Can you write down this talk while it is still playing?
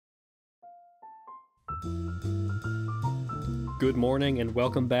Good morning and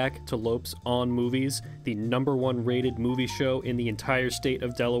welcome back to Lopes on Movies, the #1 rated movie show in the entire state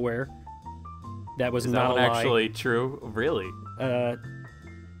of Delaware. That was Is not that a one lie. actually true? Really?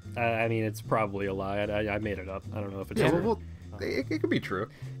 I mean, it's probably a lie. I made it up. I don't know if it's Yeah, true. well, it could be true.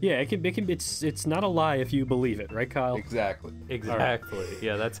 Yeah, it's not a lie if you believe it, right, Kyle? Exactly. Exactly.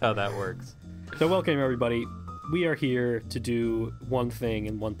 Yeah, that's how that works. So welcome everybody. We are here to do one thing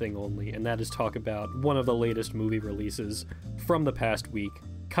and one thing only, and that is talk about one of the latest movie releases from the past week.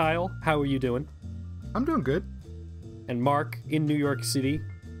 Kyle, how are you doing? I'm doing good. And Mark in New York City,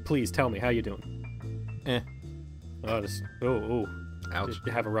 please tell me how you doing. Oh, Ouch. did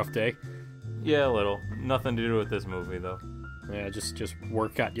you have a rough day? Yeah, a little. Nothing to do with this movie, though. Yeah, just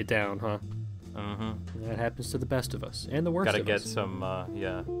work got you down, huh? Mm-hmm. That happens to the best of us, and the worst Gotta of get us. some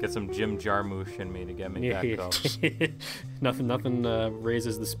Jim Jarmusch in me to get me back up. Nothing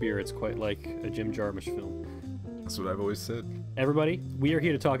raises the spirits quite like a Jim Jarmusch film. That's what I've always said. Everybody, we are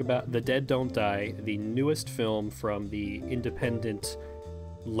here to talk about The Dead Don't Die, the newest film from the independent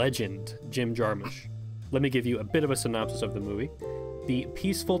legend Jim Jarmusch. Let me give you a bit of a synopsis of the movie. The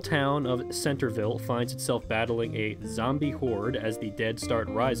peaceful town of Centerville finds itself battling a zombie horde as the dead start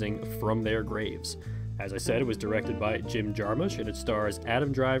rising from their graves. As I said, it was directed by Jim Jarmusch, and it stars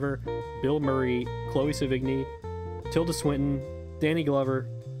Adam Driver, Bill Murray, Chloe Sevigny, Tilda Swinton, Danny Glover,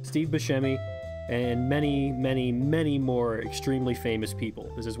 Steve Buscemi, and many, many, many more extremely famous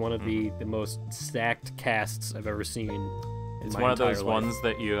people. This is one of the most stacked casts I've ever seen in It's my one of entire those life. ones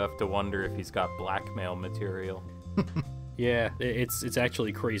that you have to wonder if he's got blackmail material. Yeah, it's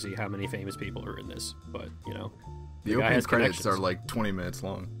actually crazy how many famous people are in this, but, you know. The guy opening has credits connections. are like 20 minutes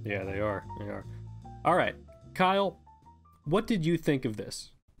long. Yeah, they are. All right, Kyle, what did you think of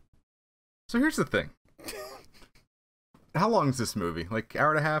this? So here's the thing. How long is this movie? Like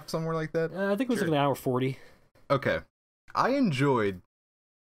hour and a half, somewhere like that? I think it was Sure. like an hour 40. Okay. I enjoyed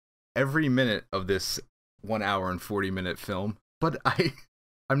every minute of this 1 hour and 40-minute film, but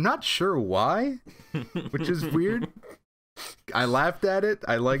I'm not sure why, which is weird. I laughed at it.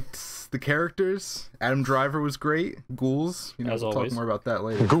 I liked the characters. Adam Driver was great. Ghouls. As We'll always. talk more about that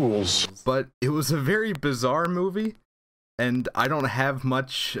later. Ghouls. But it was a very bizarre movie, and I don't have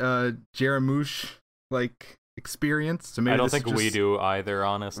much Jarmusch like experience. So maybe I don't this is think we just- do either,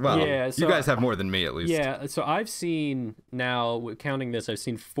 honestly. Well, Yeah, so- you guys have more than me at least. Yeah, so I've seen, now, counting this, I've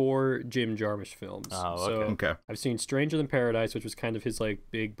seen 4 Jim Jarmusch films. Oh, So Okay. I've seen Stranger Than Paradise, which was kind of his like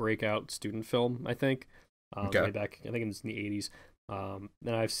big breakout student film, I think. Okay. Way back, I think it was in the 80s.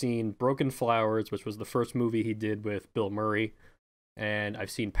 Then I've seen Broken Flowers, which was the first movie he did with Bill Murray. And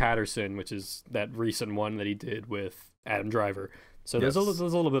I've seen Patterson, which is that recent one that he did with Adam Driver. So there's Yes. a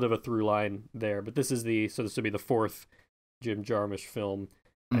little bit of a through line there, but this will be the 4th Jim Jarmusch film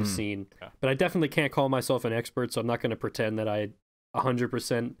I've Mhm. seen. Okay. But I definitely can't call myself an expert, so I'm not going to pretend that I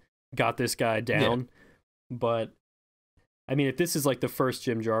 100% got this guy down. But I mean, if this is like the first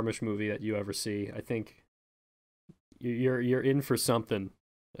Jim Jarmusch movie that you ever see, I think you're in for something.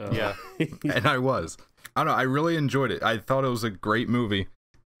 Yeah. And I was. I don't know. I really enjoyed it. I thought it was a great movie,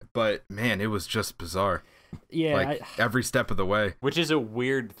 but man, it was just bizarre. Yeah, Like every step of the way. Which is a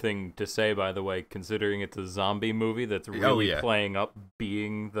weird thing to say, by the way, considering it's a zombie movie that's really yeah. playing up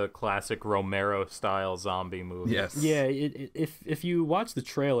being the classic Romero-style zombie movie. Yes. yeah. If you watch the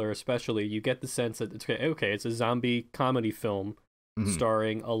trailer, especially, you get the sense that it's a zombie comedy film Mhm.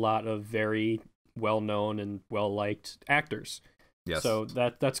 starring a lot of very well-known and well-liked actors. Yes. So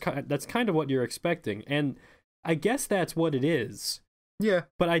that's kind of what you're expecting, and I guess that's what it is. Yeah.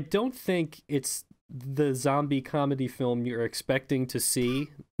 But I don't think it's the zombie comedy film you're expecting to see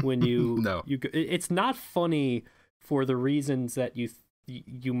when you No. It's not funny for the reasons that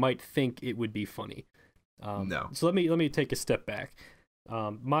you might think it would be funny. No. So let me take a step back.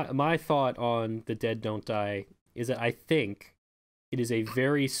 My thought on The Dead Don't Die is that I think it is a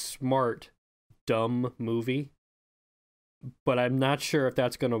very smart, dumb movie, but I'm not sure if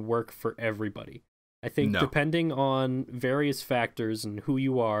that's going to work for everybody. I think No. depending on various factors and who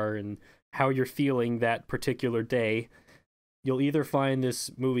you are and how you're feeling that particular day, you'll either find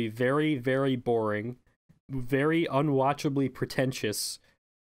this movie very, very boring, very unwatchably pretentious,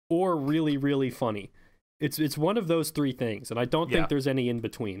 or really, really funny. It's one of those 3 things, and I don't Yeah. think there's any in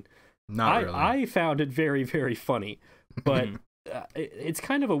between. Not really. I found it very, very funny, but it's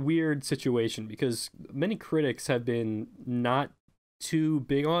kind of a weird situation because many critics have been not too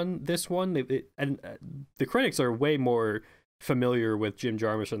big on this one. The critics are way more familiar with Jim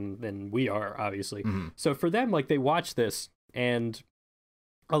Jarmusch than we are, obviously. Mhm. So for them, like, they watch this, and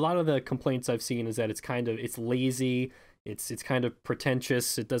a lot of the complaints I've seen is that it's lazy, it's kind of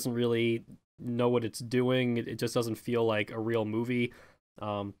pretentious, it doesn't really know what it's doing. It just doesn't feel like a real movie.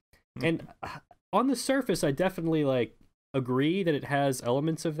 And on the surface, I definitely like agree that it has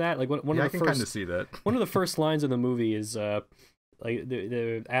elements of that. Like one I of the can kind first of see that. one of the first lines in the movie is like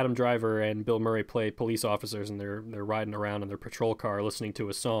the Adam Driver and Bill Murray play police officers, and they're riding around in their patrol car listening to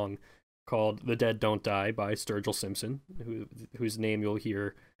a song called "The Dead Don't Die" by Sturgill Simpson, whose name you'll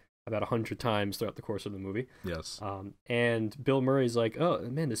hear about 100 times throughout the course of the movie. Yes. And Bill Murray's like, "Oh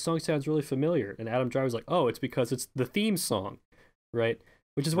man, this song sounds really familiar," and Adam Driver's like, "Oh, it's because it's the theme song," right?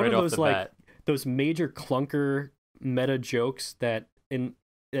 Which is one Right of off those the like bat. those major clunker meta jokes that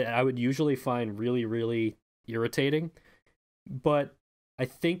I would usually find really, really irritating. But I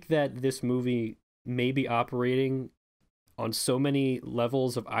think that this movie may be operating on so many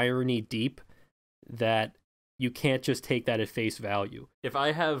levels of irony deep that you can't just take that at face value. If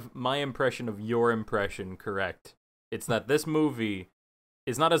I have my impression of your impression correct, it's that this movie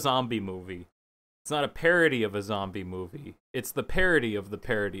is not a zombie movie. It's not a parody of a zombie movie. It's the parody of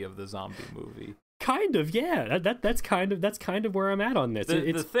the zombie movie. Kind of, yeah. That's kind of where I'm at on this.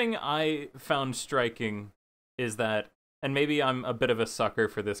 The thing I found striking is that, and maybe I'm a bit of a sucker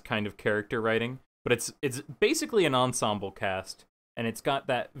for this kind of character writing, but it's basically an ensemble cast, and it's got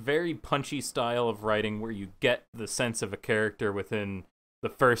that very punchy style of writing where you get the sense of a character within the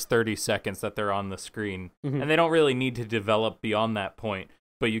first 30 seconds that they're on the screen, and they don't really need to develop beyond that point,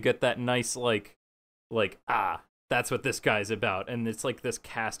 but you get that nice that's what this guy's about. And it's like this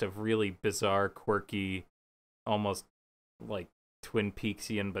cast of really bizarre, quirky, almost like Twin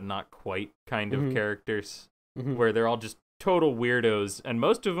Peaksian, but not quite kind of characters, where they're all just total weirdos, and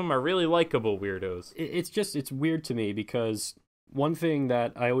most of them are really likable weirdos. It's weird to me because one thing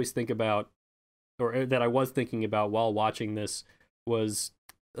that I always think about, or that I was thinking about while watching this, was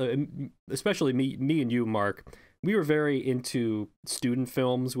especially me and you, Mark. We were very into student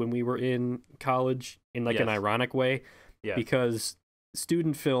films when we were in college, in like an ironic way, because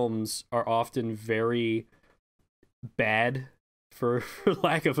student films are often very bad, for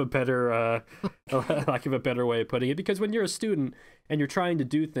lack of a better way of putting it. Because when you're a student and you're trying to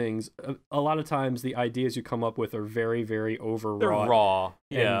do things, a lot of times the ideas you come up with are very, very overwrought. They're raw,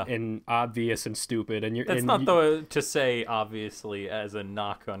 and obvious and stupid. And that's not to say obviously as a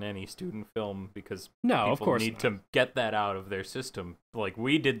knock on any student film, because no, people of course need not. to get that out of their system. Like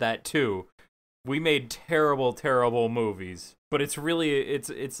we did that too. We made terrible, terrible movies, but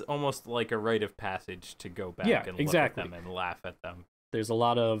it's almost like a rite of passage to go back and look at them and laugh at them. There's a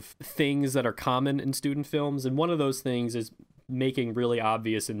lot of things that are common in student films, and one of those things is making really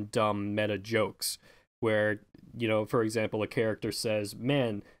obvious and dumb meta jokes where, for example, a character says,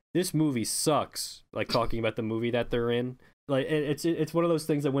 "Man, this movie sucks," like talking about the movie that they're in. Like it's one of those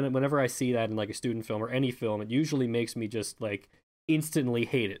things that whenever I see that in like a student film or any film, it usually makes me just like instantly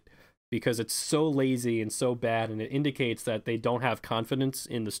hate it, because it's so lazy and so bad, and it indicates that they don't have confidence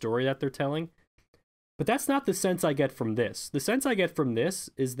in the story that they're telling. But that's not the sense I get from this. The sense I get from this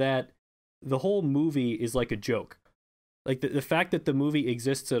is that the whole movie is like a joke. Like the fact that the movie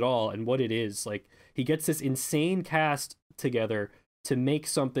exists at all and what it is, like he gets this insane cast together to make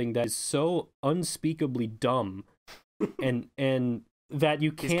something that is so unspeakably dumb and that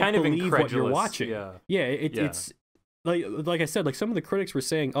you can't kind of believe what you're watching. It's like I said, like some of the critics were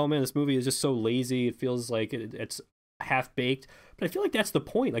saying, "Oh man, this movie is just so lazy. It feels like it's half baked." But I feel like that's the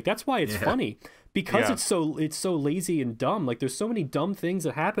point. Like that's why it's funny, because it's so lazy and dumb. Like there's so many dumb things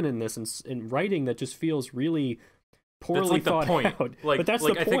that happen in this and writing that just feels really poorly thought out. But that's the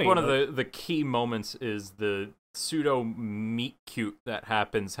point. I think one of the key moments is the pseudo meet cute that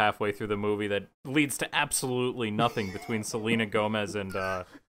happens halfway through the movie that leads to absolutely nothing between Selena Gomez and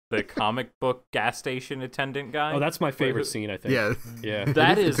the comic book gas station attendant guy. Oh, that's my favorite scene, I think. Yeah.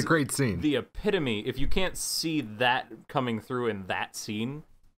 It's a great scene. The epitome. If you can't see that coming through in that scene,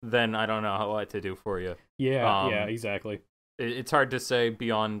 then I don't know what to do for you. Yeah, exactly. It's hard to say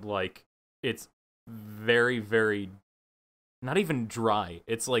beyond, like, it's very, very, not even dry.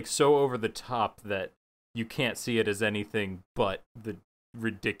 It's like so over the top that you can't see it as anything but the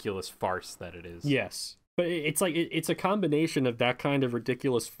ridiculous farce that it is. Yes. But it's like it's a combination of that kind of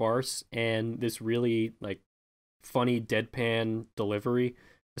ridiculous farce and this really like funny deadpan delivery,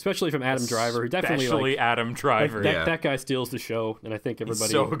 especially from Adam Driver, who definitely Adam Driver. That guy steals the show, and I think everybody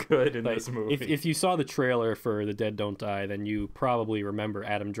He's so good in this movie. If you saw the trailer for The Dead Don't Die, then you probably remember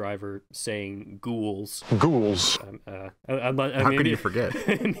Adam Driver saying "ghouls." Ghouls. How could you forget?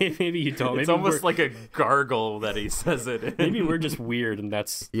 Maybe you don't. It's almost like a gargle that he says it in. Maybe we're just weird, and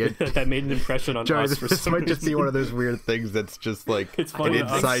that's that made an impression on us. This might just be one of those weird things that's just like it's an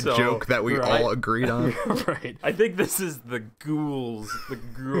inside joke that we all agreed on. Right. I think this is the ghouls.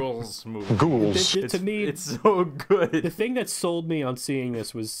 Ghouls movie. Ghouls. To me, It's so the good. thing that sold me on seeing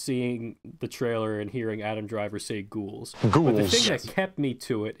this was seeing the trailer and hearing Adam Driver say ghouls. But the Ghouls. thing that kept me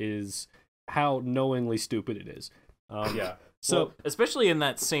to it is how knowingly stupid it is. Yeah. So Well, especially in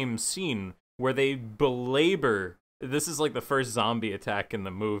that same scene where they belabor. This is like the first zombie attack in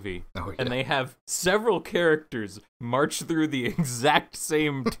the movie. Oh, yeah. And they have several characters march through the exact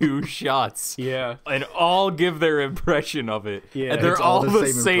same 2 shots. yeah, And all give their impression of it. Yeah. And they're It's all all the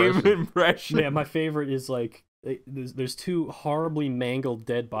the same same impression. yeah. My favorite is like there's 2 horribly mangled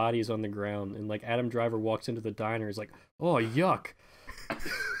dead bodies on the ground, and like Adam Driver walks into the diner, is like, oh yuck.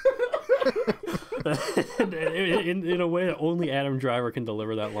 in a way that only Adam Driver can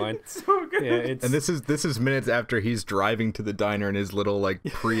deliver that line. So good. Yeah, it's And this is minutes after he's driving to the diner in his little like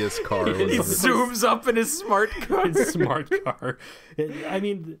Prius car. or He whatever. zooms up in his smart car. his smart car. I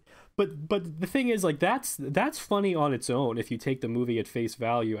mean, but the thing is, like, that's funny on its own if you take the movie at face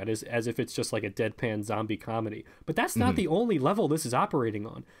value and as if it's just like a deadpan zombie comedy. But that's not the only level this is operating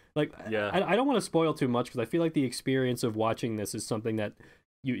on. Like, Yeah. I don't want to spoil too much because I feel like the experience of watching this is something that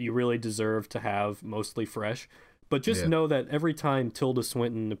you really deserve to have mostly fresh. But just Yeah. know that every time Tilda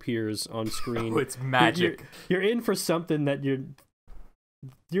Swinton appears on screen, Oh, it's magic. You're in for something that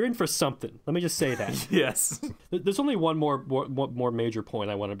you're in for something. Let me just say that. Yes. There's only one more major point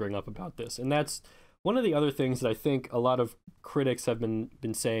I want to bring up about this, and that's one of the other things that I think a lot of critics have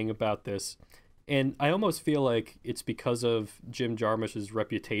been saying about this, and I almost feel like it's because of Jim Jarmusch's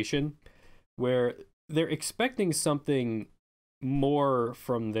reputation, where they're expecting something more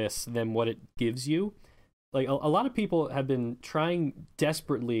from this than what it gives you. Like a lot of people have been trying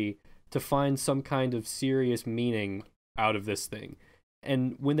desperately to find some kind of serious meaning out of this thing.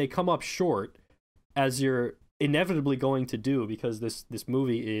 And when they come up short, as you're inevitably going to do because this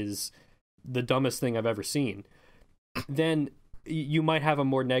movie is the dumbest thing I've ever seen, then you might have a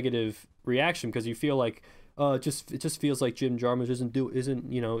more negative reaction because you feel like it just feels like Jim Jarmusch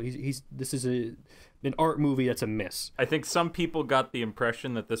isn't you know he's this is an art movie that's a miss. I think some people got the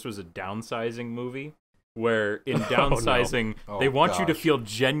impression that this was a downsizing movie, where in downsizing, Oh, they want you to gosh. feel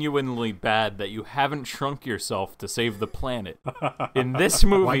genuinely bad that you haven't shrunk yourself to save the planet. In this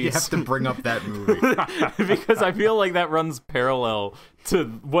movie, Why do you have to bring up that movie? because I feel like that runs parallel to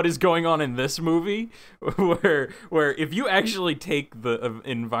what is going on in this movie, where if you actually take the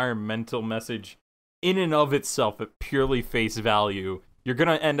environmental message in and of itself at purely face value, you're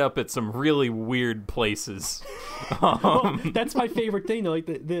gonna end up at some really weird places. Well, that's my favorite thing though. Like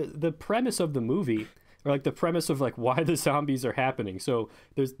the premise of the movie, or like the premise of like why the zombies are happening. So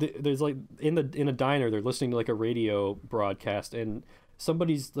there's like in a diner they're listening to like a radio broadcast, and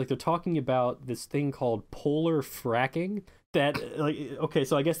somebody's like they're talking about this thing called polar fracking. That like okay,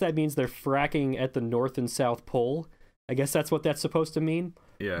 so I guess that means they're fracking at the North and South Pole. I guess that's what that's supposed to mean.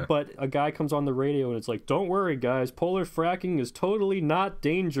 Yeah. But a guy comes on the radio and it's like, "Don't worry, guys. Polar fracking is totally not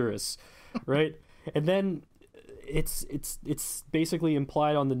dangerous," right? And then it's basically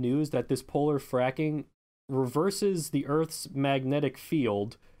implied on the news that this polar fracking reverses the Earth's magnetic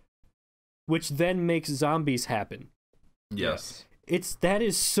field, which then makes zombies happen. Yes. That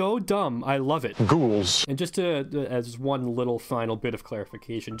is so dumb. I love it. Ghouls. And just as one little final bit of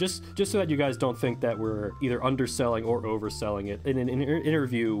clarification, just so that you guys don't think that we're either underselling or overselling it, in an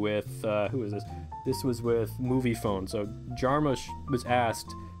interview with, who is this? This was with Moviefone. So Jarmusch was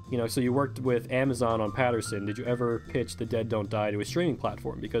asked, so you worked with Amazon on Patterson. Did you ever pitch The Dead Don't Die to a streaming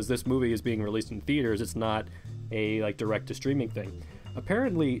platform? Because this movie is being released in theaters. It's not a direct-to-streaming thing.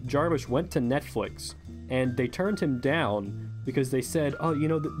 Apparently, Jarmusch went to Netflix, and they turned him down because they said, oh,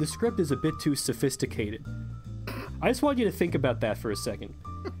 the script is a bit too sophisticated. I just want you to think about that for a second.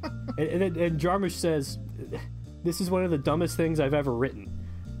 and Jarmusch says, this is one of the dumbest things I've ever written.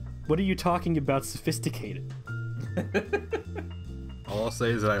 What are you talking about sophisticated? All I'll say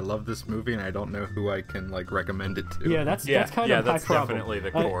is that I love this movie and I don't know who I can recommend it to. Yeah, that's kind of that's my problem. definitely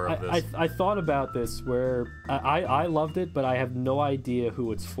the core of this. I thought about this where I loved it, but I have no idea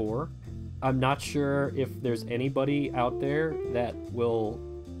who it's for. I'm not sure if there's anybody out there that will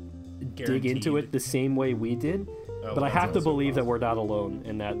dig into it the same way we did. But I have to believe that we're not alone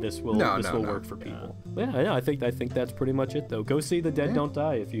and that this will work for people. Yeah, I think that's pretty much it though. Go see The Dead Don't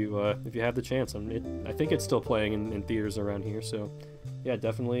Die if you have the chance. I think it's still playing in theaters around here, so yeah,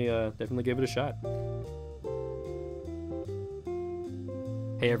 definitely give it a shot.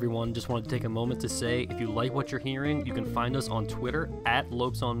 Hey everyone, just wanted to take a moment to say if you like what you're hearing, you can find us on Twitter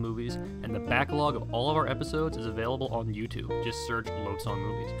 @LopesOnMovies, and the backlog of all of our episodes is available on YouTube. Just search Lopes on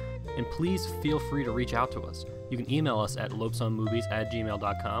Movies. And please feel free to reach out to us. You can email us at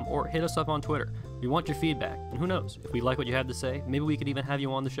lopesonmovies@gmail.com or hit us up on Twitter. We want your feedback, and who knows, if we like what you have to say, maybe we could even have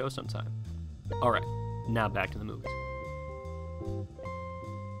you on the show sometime. Alright, now back to the movies.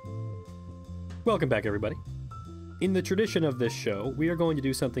 Welcome back, everybody. In the tradition of this show, we are going to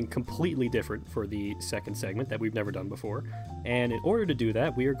do something completely different for the second segment that we've never done before. And in order to do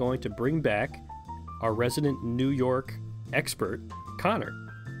that, we are going to bring back our resident New York expert, Connor.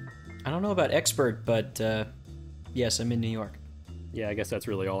 I don't know about expert, but yes, I'm in New York. Yeah, I guess that's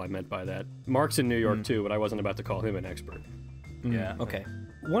really all I meant by that. Mark's in New York too, but I wasn't about to call him an expert. Yeah. Okay.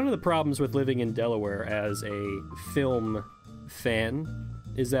 One of the problems with living in Delaware as a film fan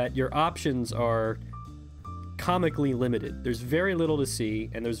is that your options are comically limited. There's very little to see,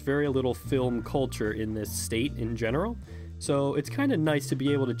 and there's very little film culture in this state in general. So it's kind of nice to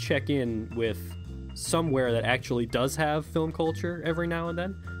be able to check in with somewhere that actually does have film culture every now and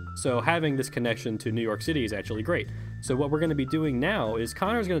then. So having this connection to New York City is actually great. So what we're going to be doing now is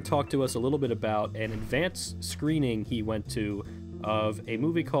Connor's going to talk to us a little bit about an advanced screening he went to of a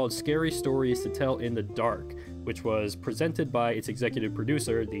movie called Scary Stories to Tell in the Dark, which was presented by its executive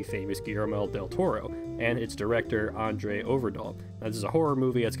producer, the famous Guillermo del Toro, and its director, Andre Overdahl. Now, this is a horror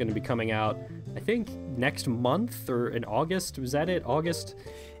movie that's going to be coming out, I think, next month or in August. Was that it? August?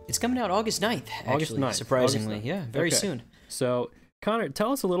 It's coming out August 9th, actually, August 9th. surprisingly. August 9th. Yeah, very Okay. soon. So, Connor,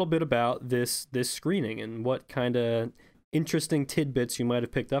 tell us a little bit about this screening and what kind of interesting tidbits you might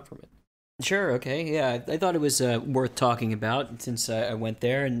have picked up from it. Sure, okay. Yeah, I thought it was worth talking about since I went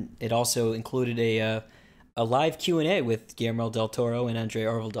there, and it also included a live Q&A with Guillermo del Toro and Andre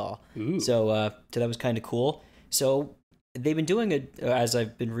Overdahl. Ooh. So that was kind of cool. So they've been doing it, as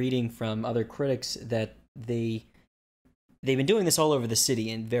I've been reading from other critics, that they've been doing this all over the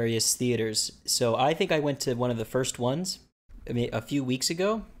city in various theaters. So I think I went to one of the first ones a few weeks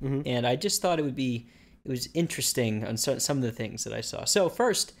ago, and I just thought it was interesting on some of the things that I saw. So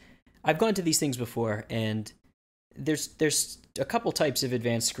first, I've gone to these things before, and there's a couple types of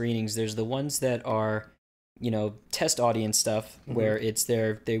advanced screenings. There's the ones that are, test audience stuff, where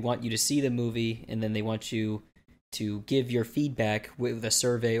they want you to see the movie, and then they want you to give your feedback with a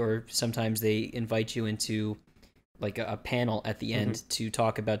survey, or sometimes they invite you into like a panel at the end to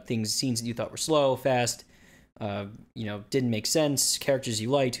talk about scenes that you thought were slow, fast, didn't make sense, characters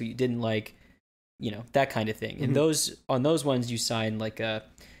you liked, who you didn't like, that kind of thing. And on those ones you sign like an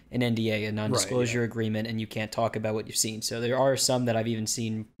NDA, a non-disclosure agreement, and you can't talk about what you've seen. So there are some that I've even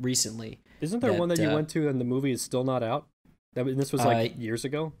seen recently. Isn't there one that you went to and the movie is still not out? This was like years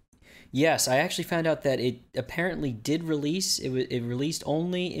ago? Yes, I actually found out that it apparently did release. It released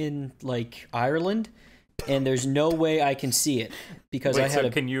only in like Ireland, and there's no way I can see it because Wait,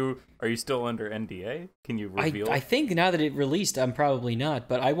 are you still under NDA? Can you reveal? I think now that it released, I'm probably not,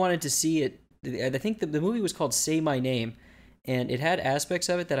 but I wanted to see it. I think the movie was called Say My Name, and it had aspects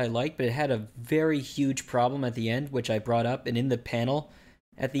of it that I liked, but it had a very huge problem at the end, which I brought up, and in the panel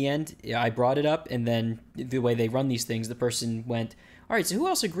at the end, I brought it up, and then the way they run these things, the person went, all right, so who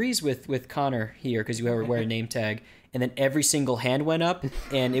else agrees with Connor here, because you ever wear a name tag? And then every single hand went up,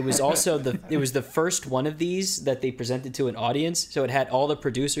 and it was also the first one of these that they presented to an audience, so it had all the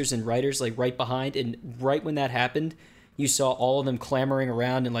producers and writers like right behind, and right when that happened, you saw all of them clamoring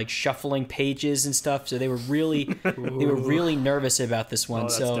around and like shuffling pages and stuff. So they were really nervous about this one. Oh,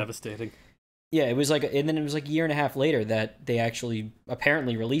 that's so devastating. Yeah, it was like, and then it was like a year and a half later that they actually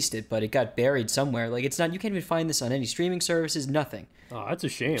apparently released it, but it got buried somewhere. Like it's not, you can't even find this on any streaming services, nothing. Oh, that's a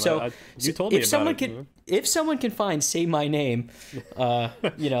shame. So you told me if about someone it. If someone can find Say My Name,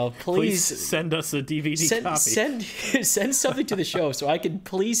 please send us a DVD copy. Send something to the show so I can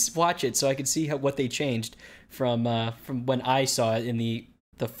please watch it, so I can see what they changed from when I saw it in the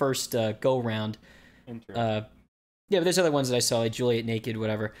first go round. Interesting. Yeah, but there's other ones that I saw, like Juliet Naked,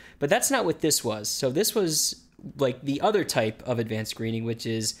 whatever. But that's not what this was. So this was like the other type of advanced screening, which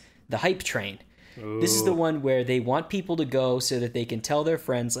is the hype train. Ooh. This is the one where they want people to go so that they can tell their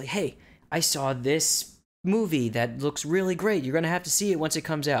friends, like, hey, I saw this movie that looks really great. You're going to have to see it once it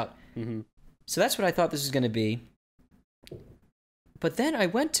comes out. Mm-hmm. So that's what I thought this was going to be. But then I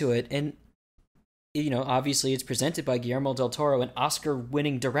went to it, and, obviously it's presented by Guillermo del Toro, an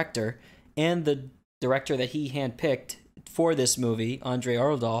Oscar-winning director, and the director that he handpicked for this movie, Andre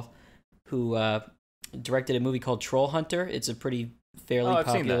Overdahl, who directed a movie called Troll Hunter. It's a fairly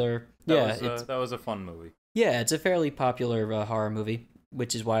popular. That was a fun movie. Yeah, it's a fairly popular horror movie,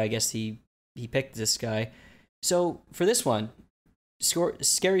 which is why I guess he picked this guy. So for this one,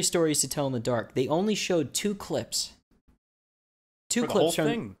 Scary Stories to Tell in the Dark, they only showed 2 clips. For the whole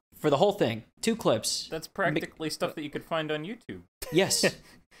thing? For the whole thing. 2 clips. That's practically stuff that you could find on YouTube. Yes.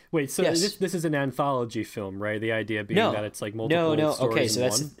 Wait, so this is an anthology film, right? The idea being that it's like multiple stories Okay, so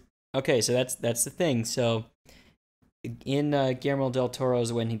in one? Okay, so that's the thing. So in Guillermo del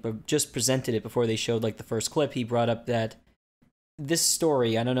Toro's, when he just presented it before they showed like the first clip, he brought up that this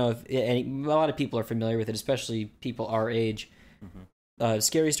story, I don't know if a lot of people are familiar with it, especially people our age.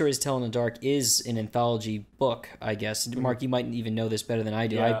 Scary Stories to Tell in the Dark is an anthology book, I guess. Mark, you might even know this better than I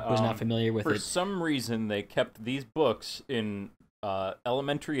do. Yeah, I was not familiar with for it. For some reason, they kept these books in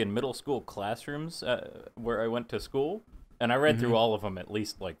elementary and middle school classrooms where I went to school, and I read through all of them at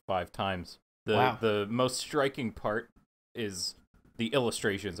least like 5 times. The most striking part is the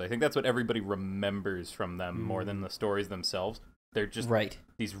illustrations. I think that's what everybody remembers from them more than the stories themselves. They're just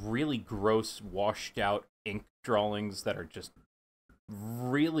these really gross, washed out ink drawings that are just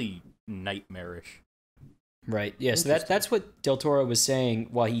really nightmarish. Right. Yeah, so that's what Del Toro was saying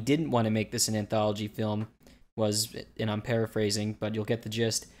while he didn't want to make this an anthology film was, and I'm paraphrasing, but you'll get the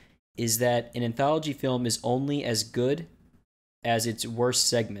gist, is that an anthology film is only as good as its worst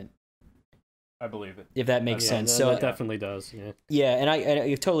segment. I believe it. If that makes sense. So it definitely does. Yeah. Yeah, and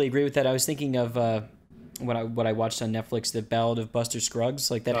I totally agree with that. I was thinking of what I watched on Netflix, The Ballad of Buster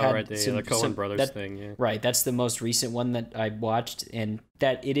Scruggs, like that had the Coen Brothers thing. Yeah. Right, that's the most recent one that I watched, and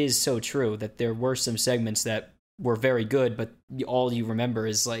that it is so true that there were some segments that were very good, but all you remember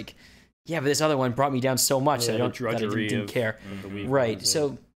is like, yeah, but this other one brought me down so much that I didn't care. Right,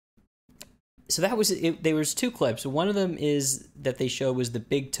 so that was it. There was 2 clips. One of them is that they show was the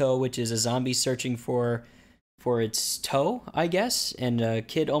Big Toe, which is a zombie searching for its toe, I guess, and a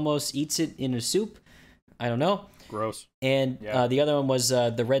kid almost eats it in a soup. I don't know. Gross. And the other one was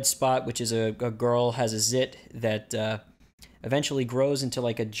the Red Spot, which is a girl has a zit that eventually grows into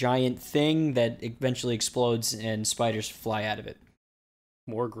like a giant thing that eventually explodes and spiders fly out of it.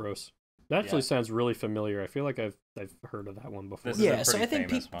 More gross. That actually sounds really familiar. I feel like I've heard of that one before. Yeah, so I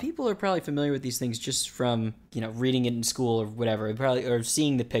think people are probably familiar with these things just from reading it in school or whatever, probably, or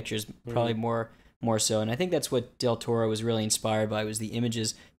seeing the pictures, probably more so. And I think that's what Del Toro was really inspired by, was the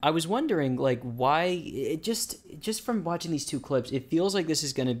images. I was wondering like why it just from watching these 2 clips, it feels like this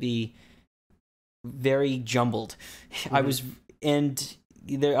is going to be very jumbled. I'll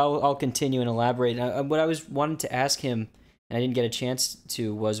continue and elaborate. What I wanted to ask him, and I didn't get a chance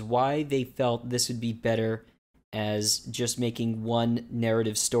to, was why they felt this would be better as just making one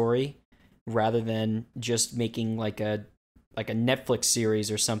narrative story rather than just making like a Netflix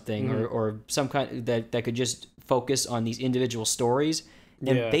series or something, or some kind that could just focus on these individual stories.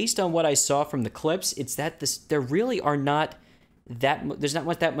 And based on what I saw from the clips, it's that there really are not there's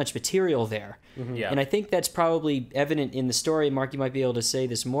not that much material there. And I think that's probably evident in the story. Mark, you might be able to say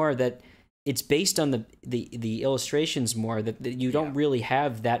this more, that it's based on the illustrations more, that you don't really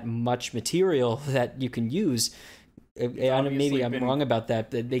have that much material that you can use. Maybe I'm wrong about that.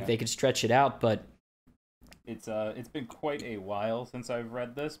 They could stretch it out, but it's been quite a while since I've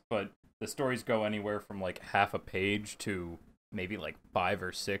read this, but the stories go anywhere from like half a page to maybe like 5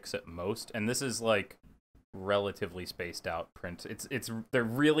 or 6 at most, and this is like relatively spaced out print. They're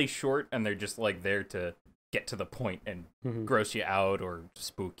really short, and they're just like there to get to the point and gross you out or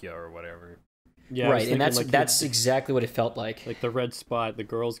spook you or whatever. Yeah, right, and that's exactly what it felt like. Like the Red Spot, the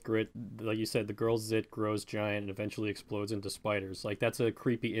girl's grit, like you said, the girl's zit grows giant and eventually explodes into spiders. Like that's a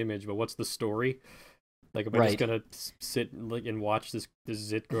creepy image, but what's the story? Like, am I just gonna sit and watch this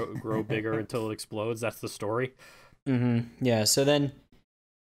zit grow bigger until it explodes? That's the story. Yeah. So then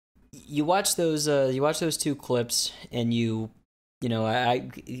you watch those 2 clips, and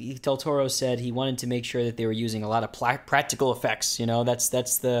Del Toro said he wanted to make sure that they were using a lot of practical effects. That's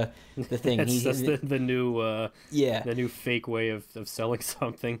the thing. that's the new fake way of selling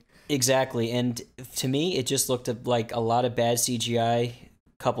something. Exactly. And to me, it just looked like a lot of bad CGI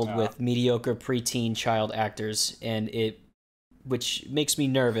coupled with mediocre preteen child actors, which makes me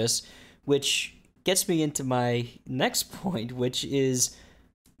nervous, which gets me into my next point, which is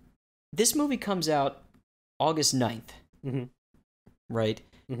this movie comes out August 9th. Right?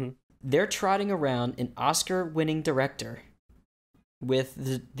 They're trotting around an Oscar-winning director with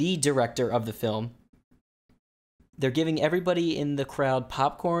the director of the film. They're giving everybody in the crowd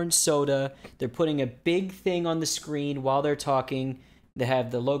popcorn, soda. They're putting a big thing on the screen while they're talking. They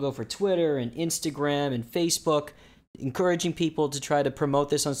have the logo for Twitter and Instagram and Facebook, encouraging people to try to promote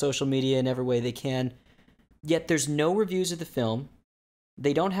this on social media in every way they can. Yet there's no reviews of the film.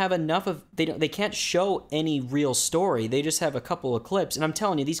 They don't have enough of they can't show any real story. They just have a couple of clips, and I'm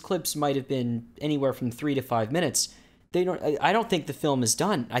telling you, these clips might have been anywhere from 3 to 5 minutes. I don't think the film is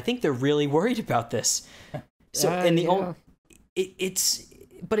done. I think they're really worried about this. So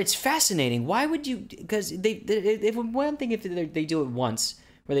but it's fascinating. Why would you? Because they one thing if they do it once,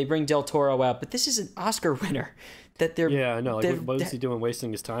 where they bring Del Toro out, but this is an Oscar winner. That they're Yeah, I know. Like, they're- what is he doing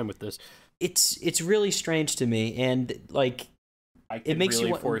wasting his time with this? It's really strange to me, and like I could makes you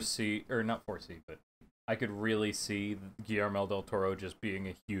really want- foresee, or not foresee, but I could really see Guillermo del Toro just being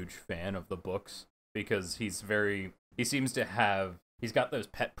a huge fan of the books, because he seems to have, he's got those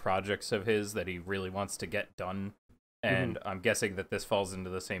pet projects of his that he really wants to get done, and I'm guessing that this falls into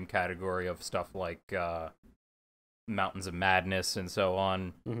the same category of stuff like Mountains of Madness and so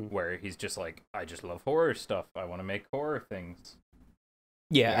on, where he's just like, I just love horror stuff, I want to make horror things.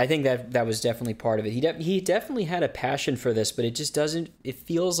 Yeah, I think that was definitely part of it. He definitely had a passion for this, but it just doesn't. It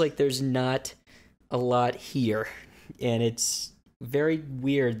feels like there's not a lot here, and it's very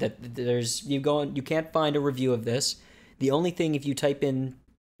weird that you can't find a review of this. The only thing, if you type in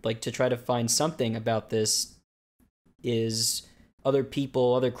like to try to find something about this, is other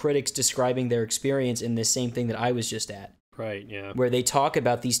critics describing their experience in this same thing that I was just at. Right, yeah. Where they talk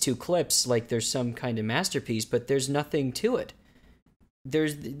about these two clips like there's some kind of masterpiece, but there's nothing to it.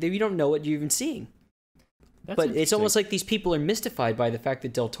 You don't know what you're even seeing. But it's almost like these people are mystified by the fact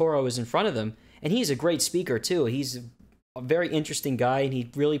that Del Toro is in front of them, and he's a great speaker too. He's a very interesting guy, and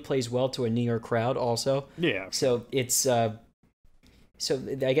he really plays well to a New York crowd also. Yeah. So it's so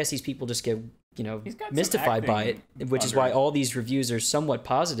I guess these people just get He's got some mystified by it, acting which is under why it. all these reviews are somewhat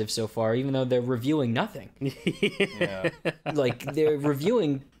positive so far, even though they're reviewing nothing. Yeah. Like they're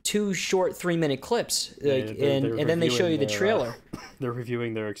reviewing 2 short 3-minute clips, like, they're and then they show you the reviewing trailer. They're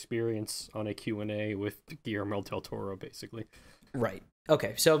reviewing their experience on a Q&A with Guillermo del Toro, basically. Right.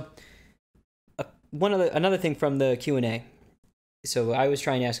 Okay. So another thing from the Q&A. So I was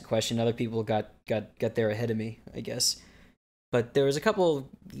trying to ask a question. Other people got there ahead of me, I guess. But there was a couple.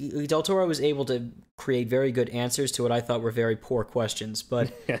 Del Toro was able to create very good answers to what I thought were very poor questions.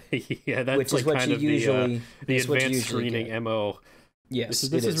 But yeah, that's which like is what kind you of usually the that's what you advanced usually screening get. MO. Yes,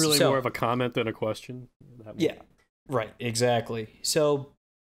 This it is really So- more of a comment than a question. Yeah. Right. Exactly. So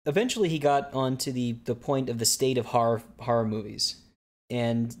eventually he got onto the point of the state of horror movies,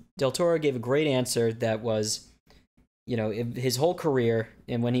 and Del Toro gave a great answer that was, his whole career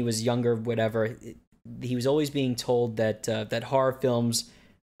and when he was younger, whatever, he was always being told that that horror films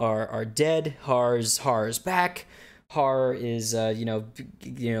are dead. Horror's back. Horror is getting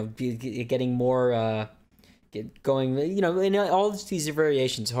more going. In all these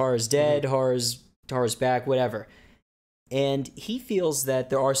variations. Horror's dead. Horror's back. Whatever. And he feels that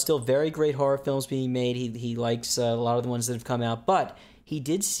there are still very great horror films being made. He likes a lot of the ones that have come out, but he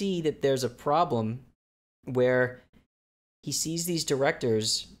did see that there's a problem where he sees these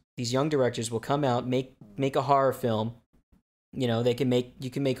young directors will come out, make a horror film. You can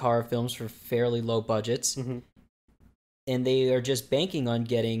make horror films for fairly low budgets, and they are just banking on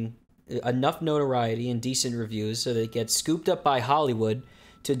getting enough notoriety and decent reviews so they get scooped up by Hollywood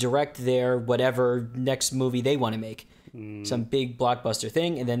to direct their whatever next movie they want to make. Some big blockbuster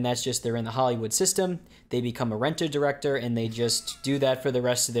thing, and then they're in the Hollywood system. They become a renter director, and they just do that for the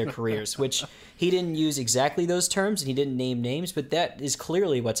rest of their careers, which he didn't use exactly those terms, and he didn't name names, but that is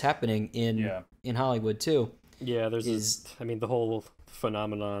clearly what's happening in Hollywood too. Yeah, there's the whole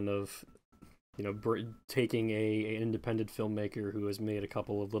phenomenon of taking an independent filmmaker who has made a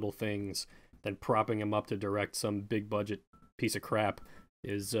couple of little things, then propping him up to direct some big budget piece of crap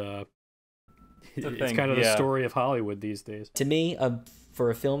is it's kind of the story of Hollywood these days. To me,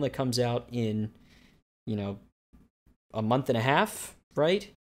 for a film that comes out in a month and a half, right?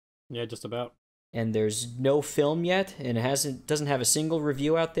 Yeah, just about. And there's no film yet, and it doesn't have a single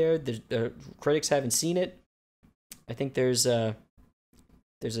review out there. The critics haven't seen it. I think there's a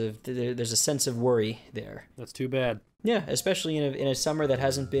sense of worry there. That's too bad. Yeah, especially in a summer that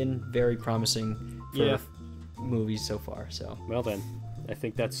hasn't been very promising for movies so far. So well then, I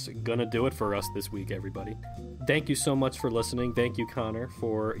think that's gonna do it for us this week, everybody. Thank you so much for listening. Thank you, Connor,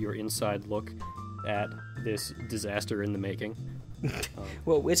 for your inside look at this disaster in the making.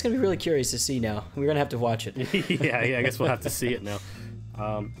 Well, it's gonna be really curious to see now. We're gonna have to watch it. yeah, I guess we'll have to see it now.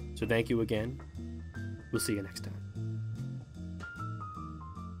 So thank you again. We'll see you next time.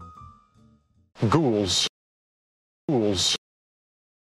 Ghouls.